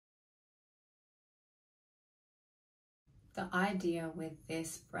The idea with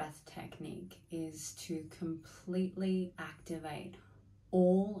this breath technique is to completely activate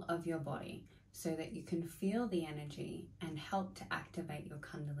all of your body so that you can feel the energy and help to activate your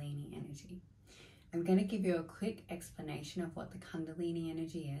Kundalini energy. I'm going to give you a quick explanation of what the Kundalini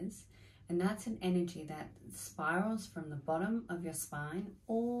energy is, and that's an energy that spirals from the bottom of your spine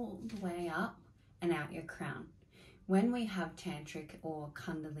all the way up and out your crown. When we have Tantric or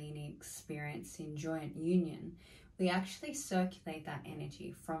Kundalini experience in joint union, we actually circulate that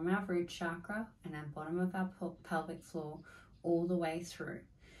energy from our root chakra and our bottom of our pelvic floor all the way through.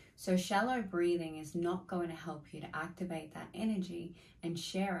 So shallow breathing is not going to help you to activate that energy and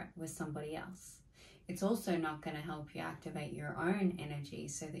share it with somebody else. It's also not going to help you activate your own energy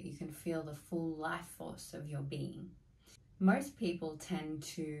so that you can feel the full life force of your being. Most people tend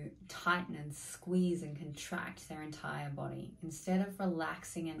to tighten and squeeze and contract their entire body instead of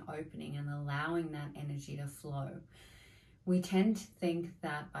relaxing and opening and allowing that energy to flow. We tend to think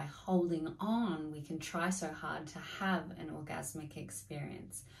that by holding on, we can try so hard to have an orgasmic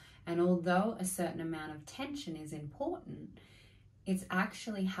experience. And although a certain amount of tension is important, it's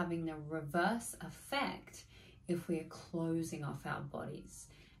actually having the reverse effect if we are closing off our bodies.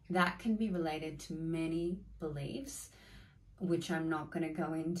 That can be related to many beliefs, which I'm not going to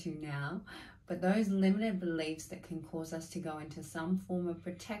go into now, but those limited beliefs that can cause us to go into some form of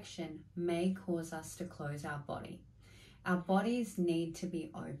protection may cause us to close our body. Our bodies need to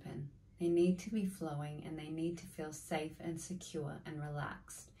be open, they need to be flowing, and they need to feel safe and secure and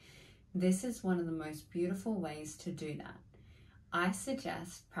relaxed. This is one of the most beautiful ways to do that. I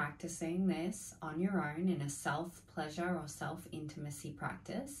suggest practicing this on your own in a self-pleasure or self-intimacy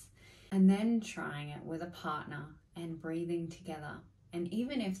practice, and then trying it with a partner and breathing together. And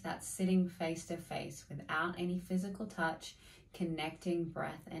even if that's sitting face to face without any physical touch, connecting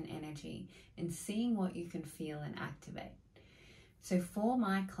breath and energy and seeing what you can feel and activate. So for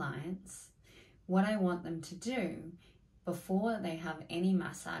my clients, what I want them to do before they have any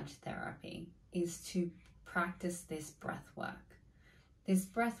massage therapy is to practice this breath work. This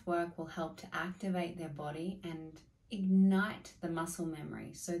breath work will help to activate their body and ignite the muscle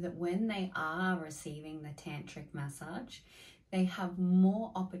memory so that when they are receiving the tantric massage, they have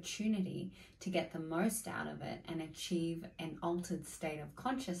more opportunity to get the most out of it and achieve an altered state of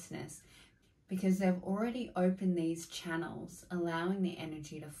consciousness because they've already opened these channels, allowing the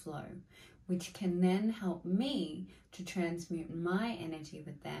energy to flow, which can then help me to transmute my energy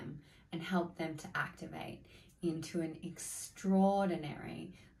with them and help them to activate into an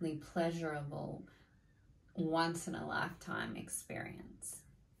extraordinarily pleasurable, once-in-a-lifetime experience.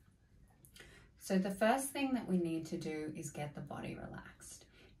 So the first thing that we need to do is get the body relaxed.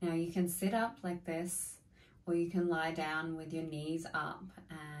 Now you can sit up like this, or you can lie down with your knees up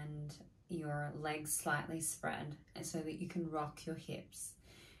and your legs slightly spread so that you can rock your hips.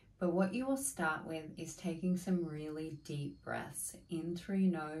 But what you will start with is taking some really deep breaths in through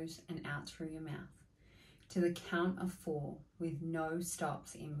your nose and out through your mouth to the count of 4 with no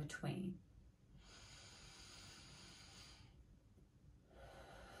stops in between.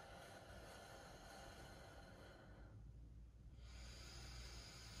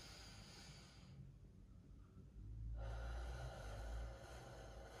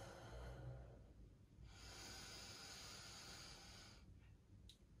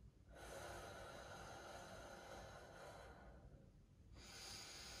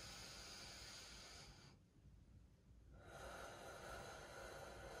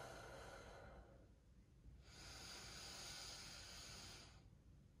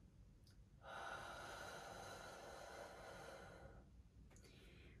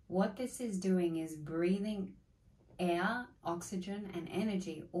 What this is doing is breathing air, oxygen, and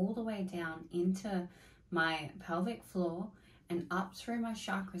energy all the way down into my pelvic floor and up through my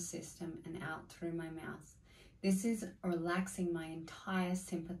chakra system and out through my mouth. This is relaxing my entire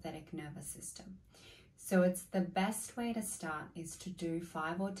sympathetic nervous system. So it's the best way to start is to do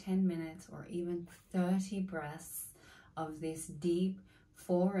 5 or 10 minutes or even 30 breaths of this deep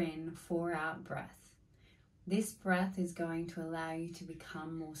 4 in, 4 out breath. This breath is going to allow you to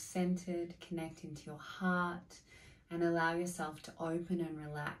become more centered, connect into your heart, and allow yourself to open and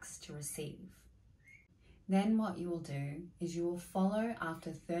relax to receive. Then what you will do is you will follow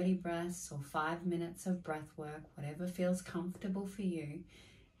after 30 breaths or 5 minutes of breath work, whatever feels comfortable for you,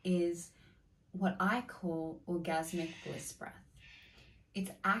 is what I call orgasmic bliss breath.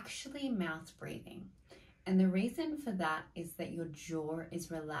 It's actually mouth breathing. And the reason for that is that your jaw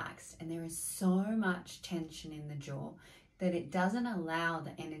is relaxed and there is so much tension in the jaw that it doesn't allow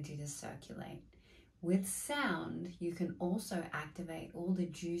the energy to circulate. With sound, you can also activate all the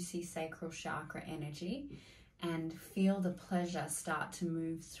juicy sacral chakra energy and feel the pleasure start to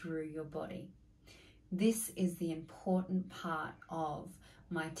move through your body. This is the important part of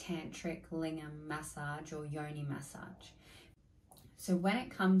my Tantric lingam massage or yoni massage. So when it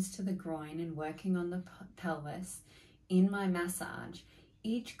comes to the groin and working on the pelvis, in my massage,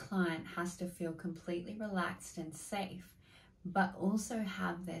 each client has to feel completely relaxed and safe, but also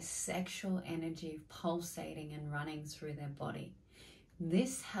have their sexual energy pulsating and running through their body.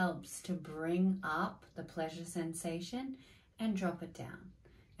 This helps to bring up the pleasure sensation and drop it down,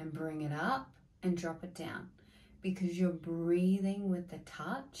 and bring it up and drop it down, because you're breathing with the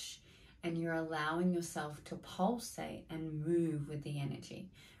touch and you're allowing yourself to pulsate and move with the energy,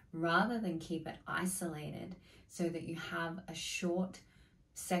 rather than keep it isolated so that you have a short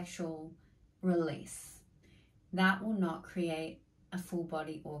sexual release. That will not create a full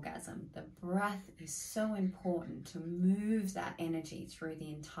body orgasm. The breath is so important to move that energy through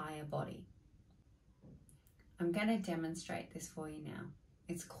the entire body. I'm going to demonstrate this for you now.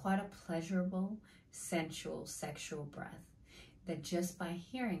 It's quite a pleasurable, sensual, sexual breath that just by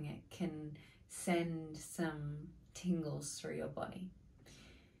hearing it can send some tingles through your body.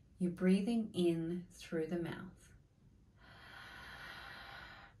 You're breathing in through the mouth.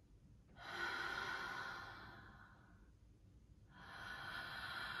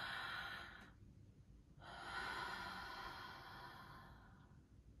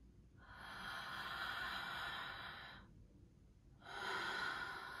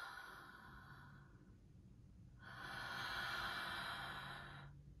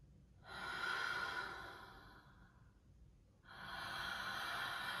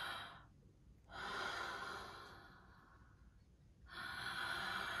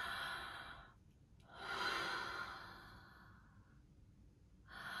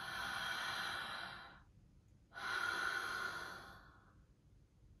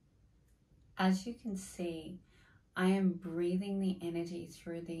 As you can see, I am breathing the energy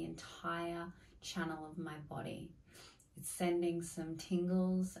through the entire channel of my body. It's sending some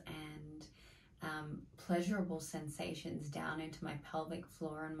tingles and pleasurable sensations down into my pelvic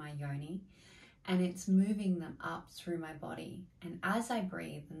floor and my yoni, and it's moving them up through my body. And as I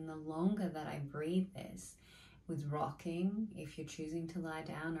breathe, and the longer that I breathe this, with rocking, if you're choosing to lie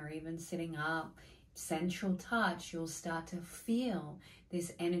down or even sitting up, sensual touch, you'll start to feel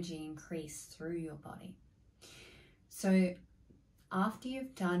this energy increase through your body. So after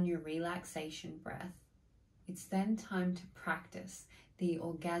you've done your relaxation breath, it's then time to practice the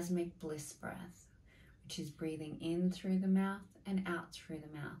orgasmic bliss breath, which is breathing in through the mouth and out through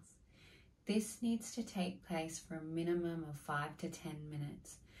the mouth. This needs to take place for a minimum of 5 to 10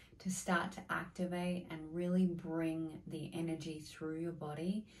 minutes to start to activate and really bring the energy through your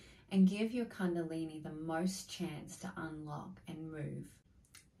body and give your Kundalini the most chance to unlock and move.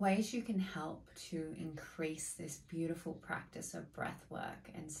 Ways you can help to increase this beautiful practice of breath work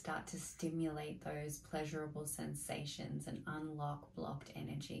and start to stimulate those pleasurable sensations and unlock blocked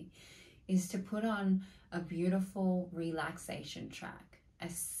energy is to put on a beautiful relaxation track, a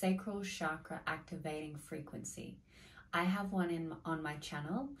sacral chakra activating frequency. I have one on my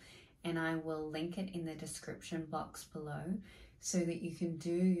channel, and I will link it in the description box below so that you can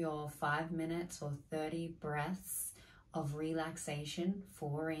do your 5 minutes or 30 breaths of relaxation,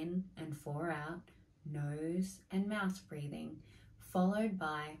 4 in and 4 out, nose and mouth breathing, followed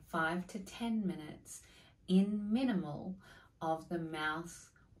by 5 to 10 minutes in minimal of the mouth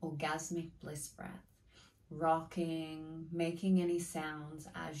orgasmic bliss breath, rocking, making any sounds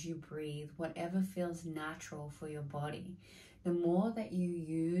as you breathe, whatever feels natural for your body. The more that you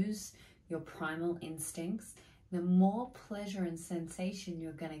use your primal instincts, the more pleasure and sensation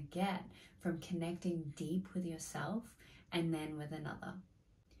you're going to get from connecting deep with yourself and then with another.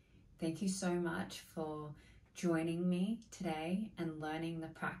 Thank you so much for joining me today and learning the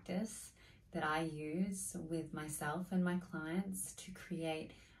practice that I use with myself and my clients to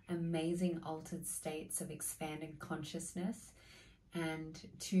create amazing altered states of expanded consciousness and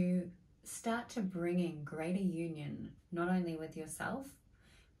to start to bring in greater union, not only with yourself,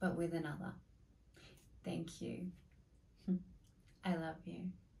 but with another. Thank you. I love you.